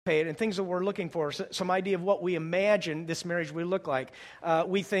and things that we're looking for, some idea of what we imagine this marriage would look like.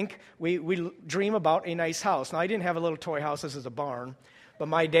 We think, we dream about a nice house. Now, I didn't have a little toy house. This is a barn. But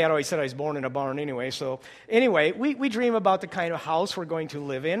my dad always said I was born in a barn anyway. So anyway, we dream about the kind of house we're going to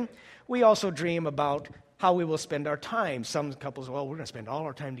live in. We also dream about how we will spend our time. Some couples, well, we're going to spend all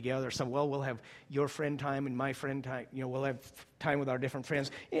our time together. Some, well, we'll have your friend time and my friend time. We'll have time with our different friends.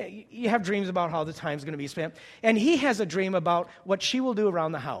 You have dreams about how the time's going to be spent. And he has a dream about what she will do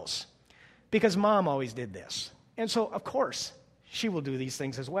around the house, because Mom always did this. And so, of course, she will do these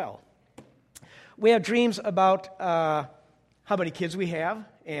things as well. We have dreams about how many kids we have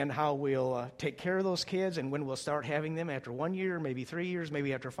and how we'll take care of those kids and when we'll start having them after 1 year, maybe 3 years,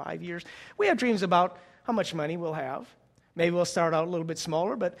 maybe after 5 years. We have dreams about how much money we'll have. Maybe we'll start out a little bit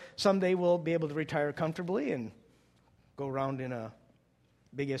smaller, but someday we'll be able to retire comfortably and go around in a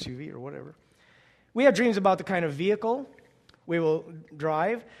big SUV or whatever. We have dreams about the kind of vehicle we will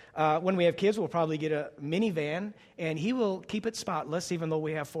drive. When we have kids, we'll probably get a minivan, and he will keep it spotless even though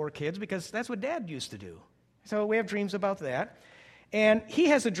we have 4 kids, because that's what Dad used to do. So we have dreams about that. And he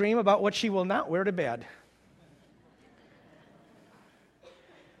has a dream about what she will not wear to bed.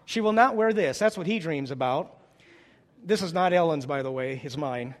 She will not wear this. That's what he dreams about. This is not Ellen's, by the way. It's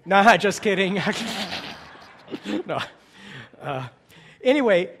mine. Nah, just kidding. No.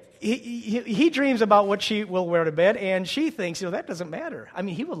 Anyway, he dreams about what she will wear to bed, and she thinks, that doesn't matter. I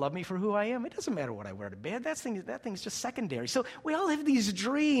mean, he will love me for who I am. It doesn't matter what I wear to bed. That thing's just secondary. So we all have these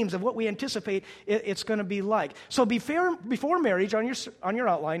dreams of what we anticipate it's going to be like. So before marriage, on your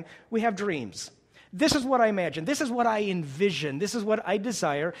outline, we have dreams. This is what I imagine. This is what I envision. This is what I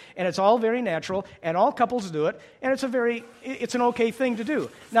desire, and it's all very natural, and all couples do it, and it's an okay thing to do.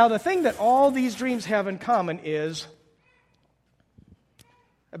 Now, the thing that all these dreams have in common is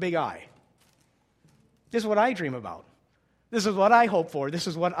a big I. This is what I dream about. This is what I hope for. This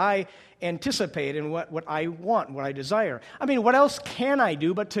is what I anticipate and what I want, what I desire. I mean, what else can I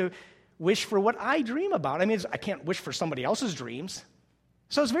do but to wish for what I dream about? I mean, I can't wish for somebody else's dreams.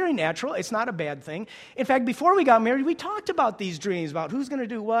 So it's very natural. It's not a bad thing. In fact, before we got married, we talked about these dreams, about who's going to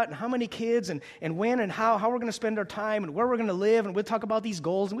do what and how many kids and when and how we're going to spend our time and where we're going to live. And we'd talk about these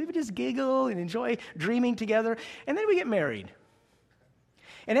goals, and we would just giggle and enjoy dreaming together. And then we get married.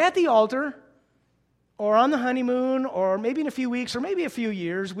 And at the altar, or on the honeymoon, or maybe in a few weeks, or maybe a few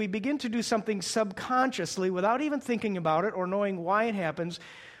years, we begin to do something subconsciously without even thinking about it or knowing why it happens.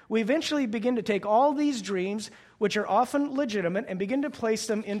 We eventually begin to take all these dreams, which are often legitimate, and begin to place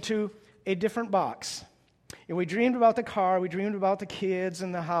them into a different box. And we dreamed about the car, we dreamed about the kids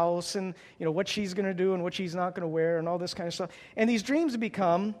and the house, and what she's going to do and what she's not going to wear, and all this kind of stuff. And these dreams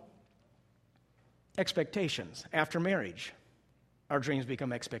become expectations after marriage. Our dreams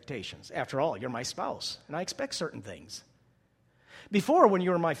become expectations. After all, you're my spouse, and I expect certain things. Before, when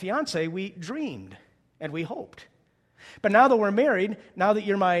you were my fiance, we dreamed and we hoped. But now that we're married, now that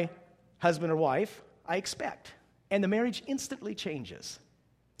you're my husband or wife, I expect. And the marriage instantly changes.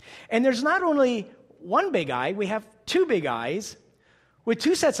 And there's not only one big I, we have 2 big I's with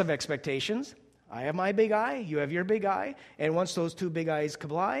 2 sets of expectations. I have my big I, you have your big I, and once those 2 big I's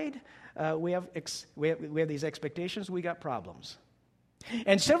collide, we have these expectations, we got problems.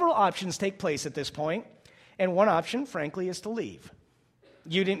 And several options take place at this point, and one option, frankly, is to leave.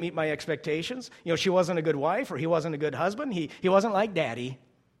 You didn't meet my expectations. She wasn't a good wife, or he wasn't a good husband. He wasn't like Daddy.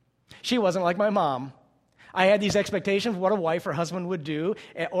 She wasn't like my mom. I had these expectations of what a wife or husband would do,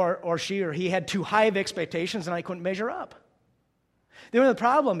 or she or he had too high of expectations, and I couldn't measure up. The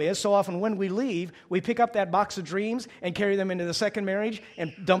problem is, so often when we leave, we pick up that box of dreams and carry them into the second marriage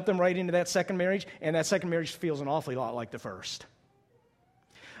and dump them right into that second marriage, and that second marriage feels an awfully lot like the first.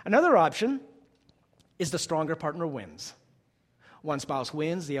 Another option is the stronger partner wins. One spouse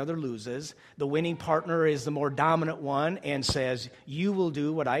wins, the other loses. The winning partner is the more dominant one and says, you will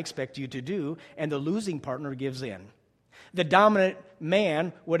do what I expect you to do, and the losing partner gives in. The dominant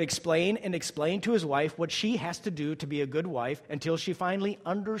man would explain to his wife what she has to do to be a good wife until she finally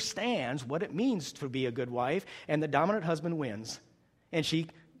understands what it means to be a good wife, and the dominant husband wins, and she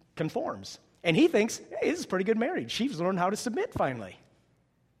conforms. And he thinks, hey, this is a pretty good marriage. She's learned how to submit finally.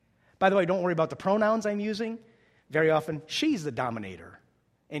 By the way, don't worry about the pronouns I'm using. Very often, she's the dominator,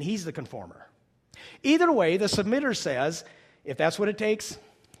 and he's the conformer. Either way, the submitter says, if that's what it takes,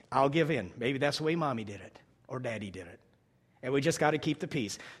 I'll give in. Maybe that's the way Mommy did it, or Daddy did it. And we just got to keep the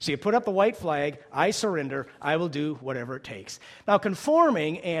peace. So you put up the white flag, I surrender, I will do whatever it takes. Now,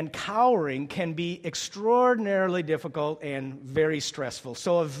 conforming and cowering can be extraordinarily difficult and very stressful.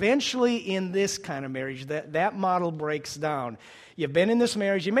 So eventually in this kind of marriage, that model breaks down. You've been in this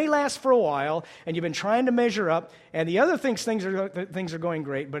marriage, you may last for a while, and you've been trying to measure up, and the other things are going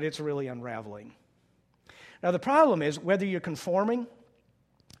great, but it's really unraveling. Now, the problem is, whether you're conforming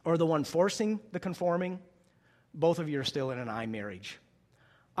or the one forcing the conforming, both of you are still in an I marriage.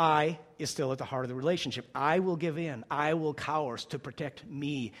 I is still at the heart of the relationship. I will give in. I will cower to protect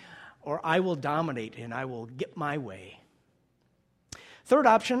me. Or I will dominate and I will get my way. Third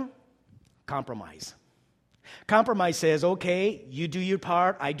option, compromise. Compromise says, okay, you do your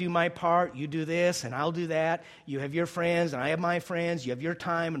part, I do my part, you do this and I'll do that. You have your friends and I have my friends. You have your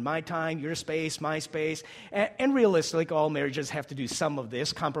time and my time, your space, my space. And realistically, all marriages have to do some of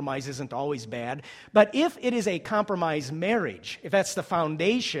this. Compromise isn't always bad. But if it is a compromise marriage, if that's the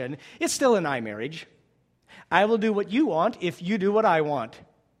foundation, it's still an I marriage. I will do what you want if you do what I want.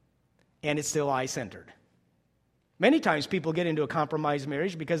 And it's still I-centered. Many times people get into a compromise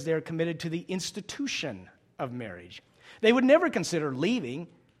marriage because they're committed to the institution of marriage. They would never consider leaving,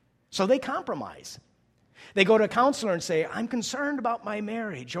 so they compromise. They go to a counselor and say, I'm concerned about my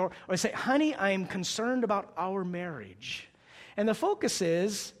marriage. Or say, honey, I'm concerned about our marriage. And the focus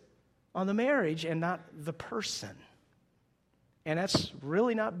is on the marriage and not the person. And that's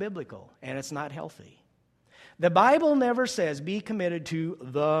really not biblical, and it's not healthy. The Bible never says be committed to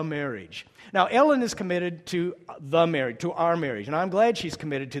the marriage. Now, Ellen is committed to the marriage, to our marriage, and I'm glad she's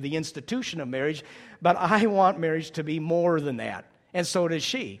committed to the institution of marriage, but I want marriage to be more than that, and so does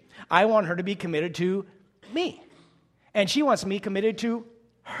she. I want her to be committed to me, and she wants me committed to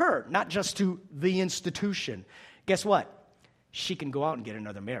her, not just to the institution. Guess what? She can go out and get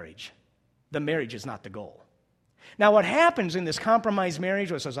another marriage. The marriage is not the goal. Now, what happens in this compromise marriage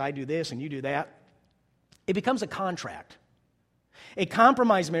where it says, I do this and you do that, it becomes a contract. A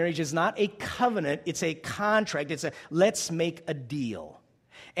compromise marriage is not a covenant, it's a contract. It's a let's make a deal.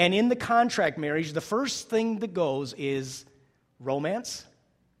 And in the contract marriage, the first thing that goes is romance,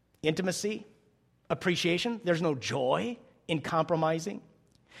 intimacy, appreciation. There's no joy in compromising.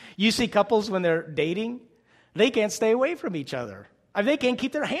 You see couples when they're dating, they can't stay away from each other. They can't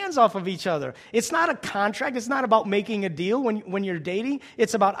keep their hands off of each other. It's not a contract. It's not about making a deal when you're dating.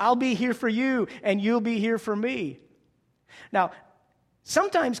 It's about I'll be here for you and you'll be here for me. Now,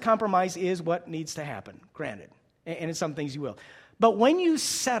 sometimes compromise is what needs to happen, granted. And in some things you will. But when you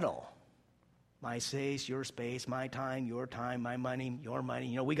settle, my space, your space, my time, my money, your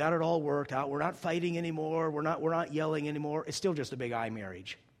money, we got it all worked out. We're not fighting anymore. We're not yelling anymore. It's still just a big I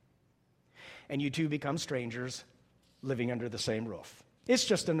marriage. And you two become strangers living under the same roof. It's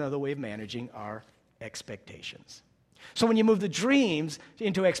just another way of managing our expectations. So when you move the dreams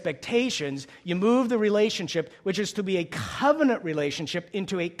into expectations, you move the relationship, which is to be a covenant relationship,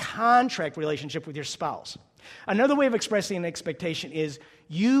 into a contract relationship with your spouse. Another way of expressing an expectation is,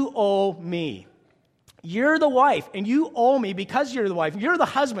 you owe me. You're the wife, and you owe me because you're the wife. You're the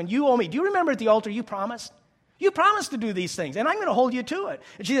husband, you owe me. Do you remember at the altar you promised? You promised to do these things, and I'm going to hold you to it.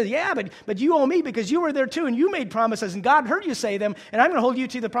 And she says, yeah, but you owe me because you were there too, and you made promises, and God heard you say them, and I'm going to hold you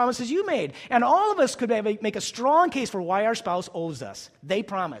to the promises you made. And all of us could make a strong case for why our spouse owes us. They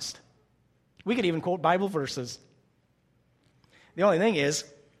promised. We could even quote Bible verses. The only thing is,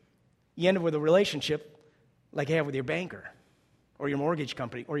 you end up with a relationship like you have with your banker, or your mortgage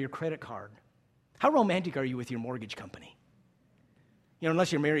company, or your credit card. How romantic are you with your mortgage company?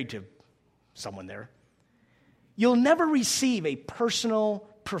 Unless you're married to someone there. You'll never receive a personal,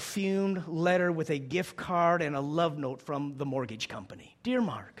 perfumed letter with a gift card and a love note from the mortgage company. Dear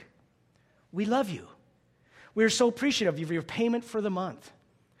Mark, we love you. We are so appreciative of your payment for the month.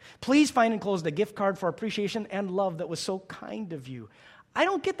 Please find enclosed a gift card for appreciation and love that was so kind of you. I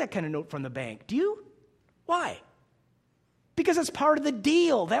don't get that kind of note from the bank. Do you? Why? Because it's part of the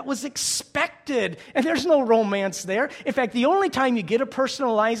deal. That was expected. And there's no romance there. In fact, the only time you get a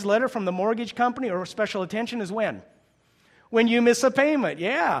personalized letter from the mortgage company or special attention is when? When you miss a payment,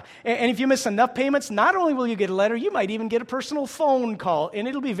 yeah. And if you miss enough payments, not only will you get a letter, you might even get a personal phone call. And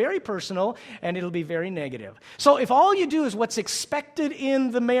it'll be very personal, and it'll be very negative. So if all you do is what's expected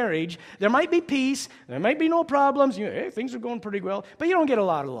in the marriage, there might be peace, there might be no problems, hey, things are going pretty well, but you don't get a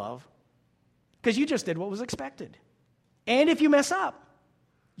lot of love because you just did what was expected. And if you mess up,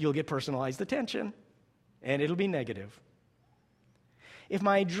 you'll get personalized attention, and it'll be negative. If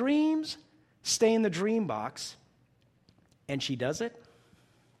my dreams stay in the dream box, and she does it,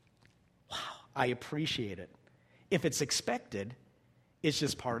 wow, I appreciate it. If it's expected, it's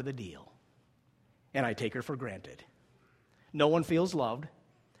just part of the deal, and I take her for granted. No one feels loved.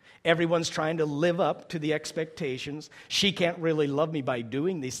 Everyone's trying to live up to the expectations. She can't really love me by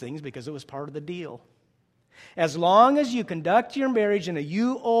doing these things because it was part of the deal. As long as you conduct your marriage in a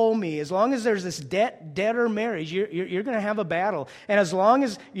you owe me, as long as there's this debtor marriage, you're going to have a battle. And as long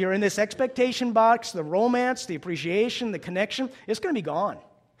as you're in this expectation box, the romance, the appreciation, the connection, it's going to be gone.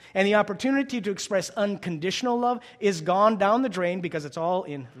 And the opportunity to express unconditional love is gone down the drain because it's all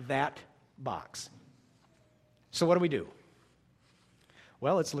in that box. So what do?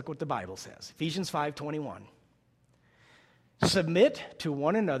 Well, let's look what the Bible says. Ephesians 5:21. Submit to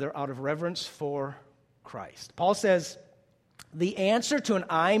one another out of reverence for Christ. Paul says the answer to an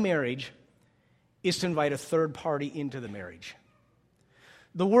I marriage is to invite a third party into the marriage.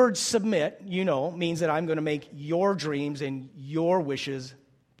 The word submit, means that I'm going to make your dreams and your wishes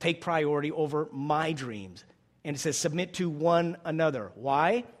take priority over my dreams. And it says submit to one another.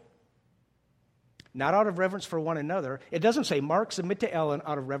 Why? Not out of reverence for one another. It doesn't say, Mark, submit to Ellen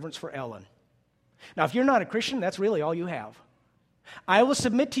out of reverence for Ellen. Now, if you're not a Christian, that's really all you have. I will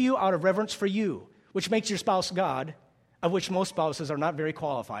submit to you out of reverence for you, which makes your spouse God, of which most spouses are not very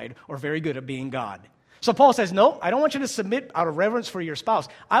qualified or very good at being God. So Paul says, no, I don't want you to submit out of reverence for your spouse.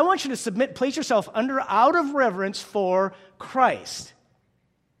 I want you to submit, place yourself out of reverence for Christ.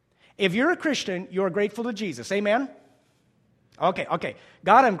 If you're a Christian, you're grateful to Jesus. Amen? Okay.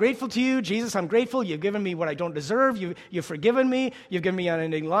 God, I'm grateful to you. Jesus, I'm grateful. You've given me what I don't deserve. You've forgiven me. You've given me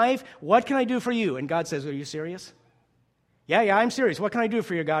unending life. What can I do for you? And God says, are you serious? Yeah, I'm serious. What can I do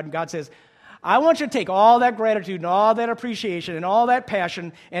for you, God? And God says, I want you to take all that gratitude and all that appreciation and all that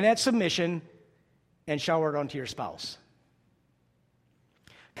passion and that submission and shower it onto your spouse.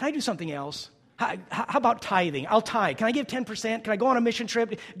 Can I do something else? How about tithing? I'll tithe. Can I give 10%? Can I go on a mission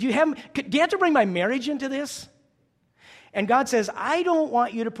trip? Do you have to bring my marriage into this? And God says, I don't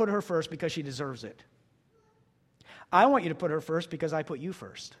want you to put her first because she deserves it. I want you to put her first because I put you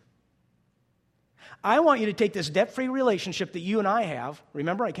first. I want you to take this debt-free relationship that you and I have.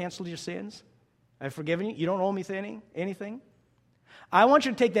 Remember, I canceled your sins. I've forgiven you. You don't owe me anything. I want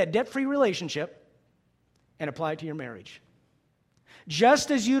you to take that debt-free relationship and apply it to your marriage.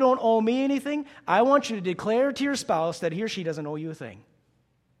 Just as you don't owe me anything, I want you to declare to your spouse that he or she doesn't owe you a thing.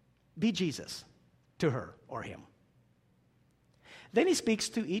 Be Jesus to her or him. Then he speaks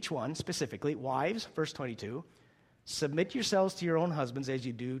to each one specifically. Wives, verse 22, submit yourselves to your own husbands as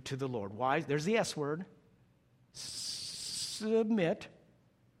you do to the Lord. Wives, there's the S word. Submit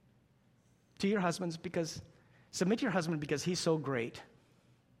to your husbands submit to your husband because he's so great.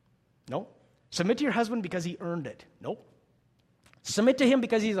 Nope. Submit to your husband because he earned it. Nope. Submit to him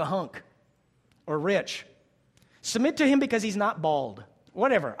because he's a hunk or rich. Submit to him because he's not bald.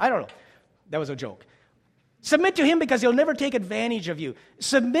 Whatever. I don't know. That was a joke. Submit to him because he'll never take advantage of you.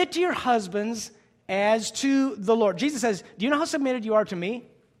 Submit to your husbands as to the Lord. Jesus says, do you know how submitted you are to me?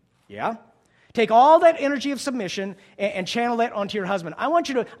 Yeah. Take all that energy of submission and channel that onto your husband. I want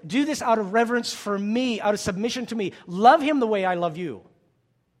you to do this out of reverence for me, out of submission to me. Love him the way I love you.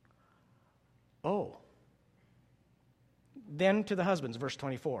 Oh. Then to the husbands, verse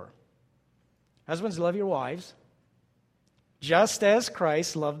 24. Husbands, love your wives, just as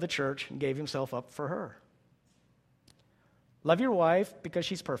Christ loved the church and gave himself up for her. Love your wife because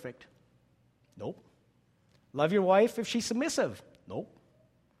she's perfect. Nope. Love your wife if she's submissive. Nope.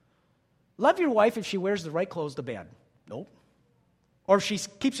 Love your wife if she wears the right clothes to bed. Nope. Or if she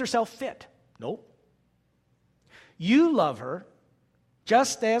keeps herself fit. Nope. You love her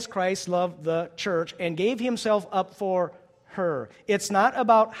just as Christ loved the church and gave himself up for her. It's not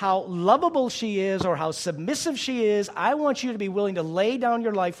about how lovable she is or how submissive she is. I want you to be willing to lay down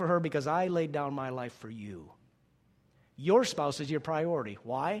your life for her because I laid down my life for you. Your spouse is your priority.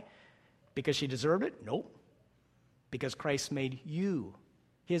 Why? Because she deserved it? Nope. Because Christ made you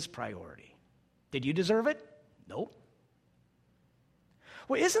his priority. Did you deserve it? Nope.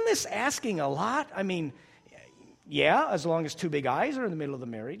 Well, isn't this asking a lot? I mean, yeah, as long as two big eyes are in the middle of the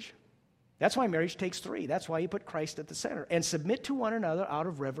marriage. That's why marriage takes three. That's why you put Christ at the center. And submit to one another out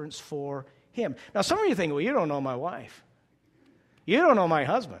of reverence for him. Now, some of you think, well, you don't know my wife. You don't know my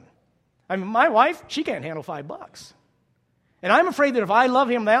husband. I mean, my wife, she can't handle $5. And I'm afraid that if I love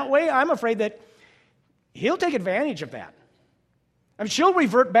him that way, I'm afraid that he'll take advantage of that. I mean, she'll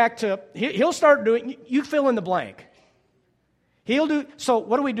revert back to, he'll start doing, you fill in the blank. He'll do, so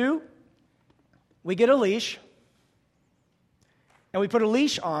what do? We get a leash, and we put a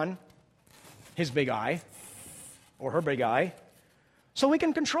leash on his big eye, or her big eye, so we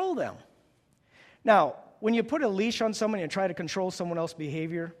can control them. Now, when you put a leash on someone and try to control someone else's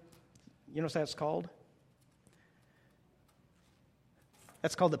behavior, you know what that's called?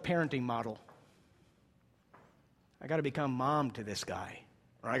 That's called the parenting model. I got to become mom to this guy,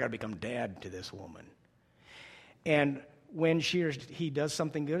 or I got to become dad to this woman. And when she or he does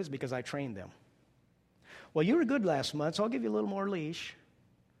something good, it's because I trained them. Well, you were good last month, so I'll give you a little more leash.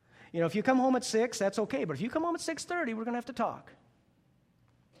 If you come home at 6, that's okay. But if you come home at 6:30, we're going to have to talk.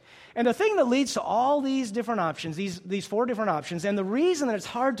 And the thing that leads to all these different options, these 4 different options, and the reason that it's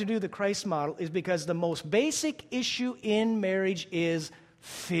hard to do the Christ model is because the most basic issue in marriage is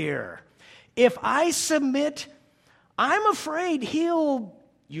fear. If I submit, I'm afraid you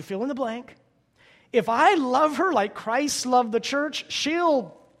fill in the blank. If I love her like Christ loved the church,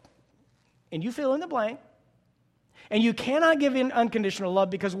 and you fill in the blank. And you cannot give in unconditional love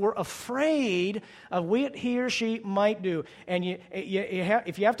because we're afraid of what he or she might do. And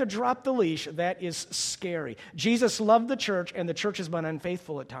if you have to drop the leash, that is scary. Jesus loved the church, and the church has been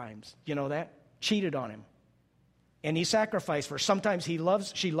unfaithful at times. You know that? Cheated on him. And he sacrificed for her. Sometimes she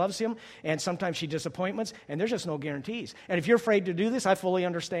loves him, and sometimes she disappointments, and there's just no guarantees. And if you're afraid to do this, I fully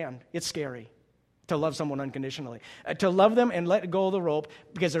understand. It's scary to love someone unconditionally. To love them and let go of the rope,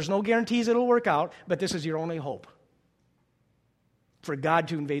 because there's no guarantees it'll work out, but this is your only hope. For God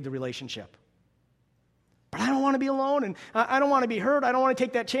to invade the relationship. But I don't want to be alone, and I don't want to be hurt. I don't want to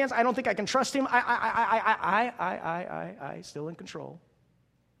take that chance. I don't think I can trust him. I still in control.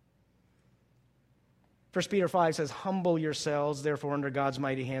 1 Peter 5 says, humble yourselves, therefore, under God's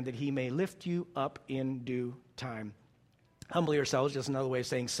mighty hand, that he may lift you up in due time. Humble yourselves, just another way of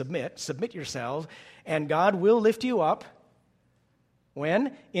saying submit. Submit yourselves, and God will lift you up.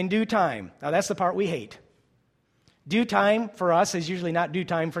 When? In due time. Now, that's the part we hate. Due time for us is usually not due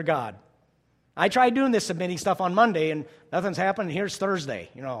time for God. I tried doing this submitting stuff on Monday, and nothing's happened. Here's Thursday.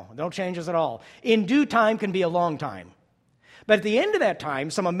 No changes at all. In due time can be a long time. But at the end of that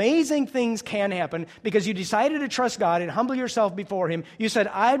time, some amazing things can happen because you decided to trust God and humble yourself before him. You said,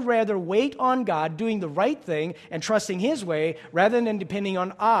 I'd rather wait on God doing the right thing and trusting his way rather than depending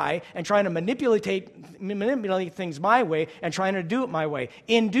on I and trying to manipulate things my way and trying to do it my way.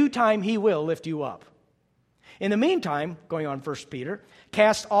 In due time, he will lift you up. In the meantime, going on 1 Peter,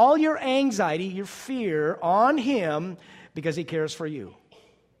 cast all your anxiety, your fear on him because he cares for you.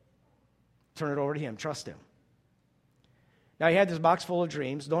 Turn it over to him. Trust him. Now, you had this box full of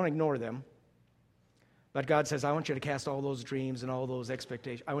dreams. Don't ignore them. But God says, I want you to cast all those dreams and all those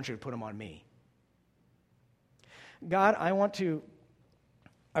expectations. I want you to put them on me. God, I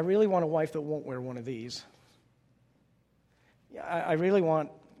really want a wife that won't wear one of these. I really want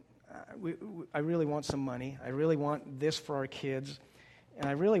some money. I really want this for our kids. And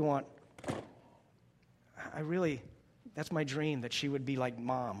that's my dream, that she would be like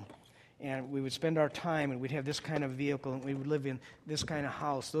mom. And we would spend our time, and we'd have this kind of vehicle, and we would live in this kind of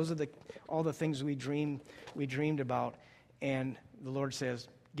house. Those are all the things we dreamed about. And the Lord says,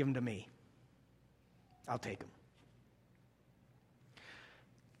 give them to me. I'll take them.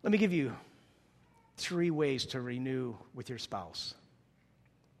 Let me give you 3 ways to renew with your spouse.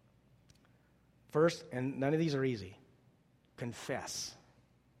 First, and none of these are easy, confess.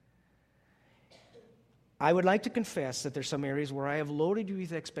 I would like to confess that there's some areas where I have loaded you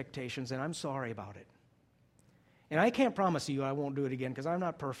with expectations, and I'm sorry about it. And I can't promise you I won't do it again because I'm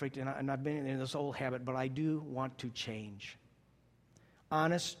not perfect, and I've been in this old habit, but I do want to change.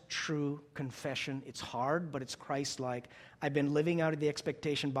 Honest, true confession. It's hard, but it's Christ-like. I've been living out of the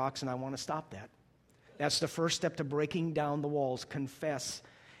expectation box, and I want to stop that. That's the first step to breaking down the walls. Confess.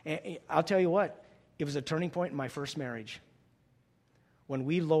 And I'll tell you what, it was a turning point in my first marriage. When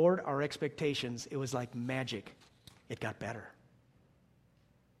we lowered our expectations, it was like magic. It got better.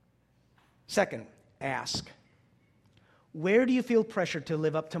 Second, ask. Where do you feel pressure to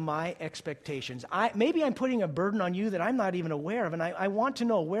live up to my expectations? Maybe I'm putting a burden on you that I'm not even aware of, and I want to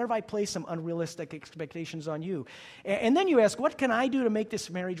know, where have I placed some unrealistic expectations on you? And then you ask, what can I do to make this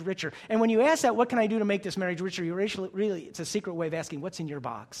marriage richer? And when you ask that, what can I do to make this marriage richer, you really, it's a secret way of asking, what's in your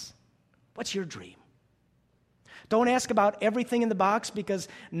box? What's your dream? Don't ask about everything in the box because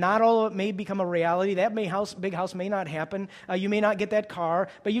not all of it may become a reality. That big house may not happen. You may not get that car,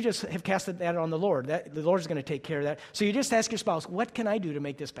 but you just have casted that on the Lord. The Lord's going to take care of that. So you just ask your spouse, what can I do to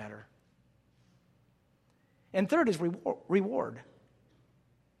make this better? And third is reward.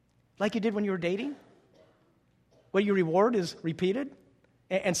 Like you did when you were dating. What you reward is repeated.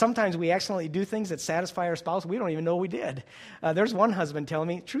 And sometimes we accidentally do things that satisfy our spouse. We don't even know we did. There's one husband telling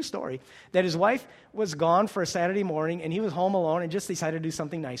me, true story, that his wife was gone for a Saturday morning, and he was home alone and just decided to do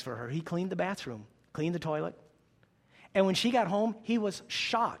something nice for her. He cleaned the bathroom, cleaned the toilet. And when she got home, he was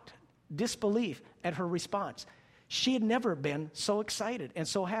shocked, disbelief at her response. She had never been so excited and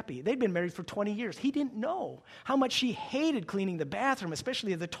so happy. They'd been married for 20 years. He didn't know how much she hated cleaning the bathroom,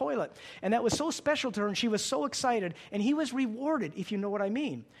 especially the toilet. And that was so special to her, and she was so excited. And he was rewarded, if you know what I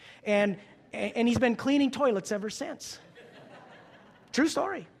mean. And he's been cleaning toilets ever since. True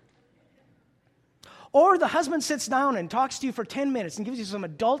story. Or the husband sits down and talks to you for 10 minutes and gives you some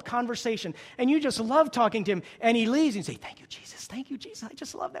adult conversation, and you just love talking to him, and he leaves and you say, thank you, Jesus, thank you, Jesus. I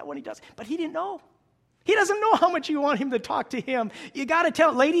just love that when he does. But he didn't know. He doesn't know how much you want him to talk to him. You got to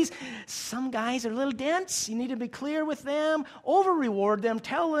tell, ladies, some guys are a little dense. You need to be clear with them, over-reward them,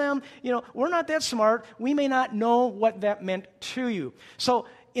 tell them, we're not that smart. We may not know what that meant to you. So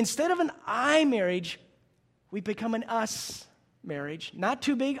instead of an I marriage, we become an us marriage. Not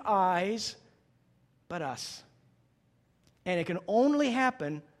two big I's, but us. And it can only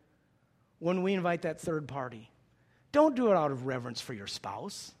happen when we invite that third party. Don't do it out of reverence for your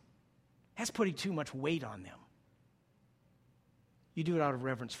spouse. That's putting too much weight on them. You do it out of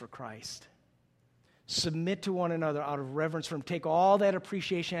reverence for Christ. Submit to one another out of reverence for Him. Take all that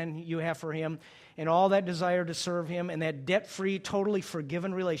appreciation you have for Him and all that desire to serve Him and that debt-free, totally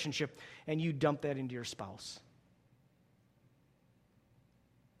forgiven relationship, and you dump that into your spouse.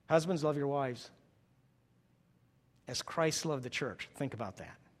 Husbands, love your wives as Christ loved the church. Think about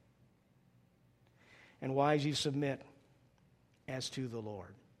that. And wives, you submit as to the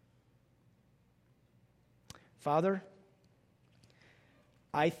Lord. Father,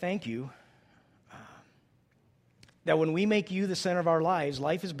 I thank you that when we make you the center of our lives,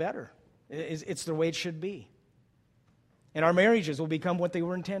 life is better. It's the way it should be. And our marriages will become what they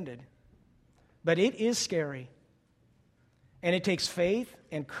were intended. But it is scary. And it takes faith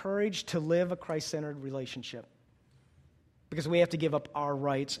and courage to live a Christ-centered relationship. Because we have to give up our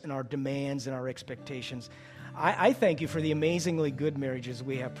rights and our demands and our expectations. I thank you for the amazingly good marriages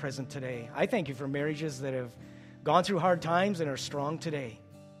we have present today. I thank you for marriages that have gone through hard times and are strong today.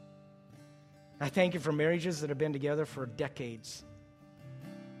 I thank you for marriages that have been together for decades.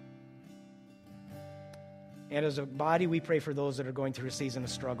 And as a body, we pray for those that are going through a season of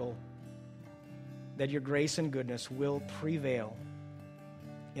struggle, that your grace and goodness will prevail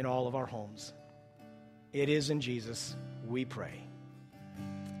in all of our homes. It is in Jesus we pray.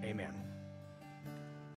 Amen.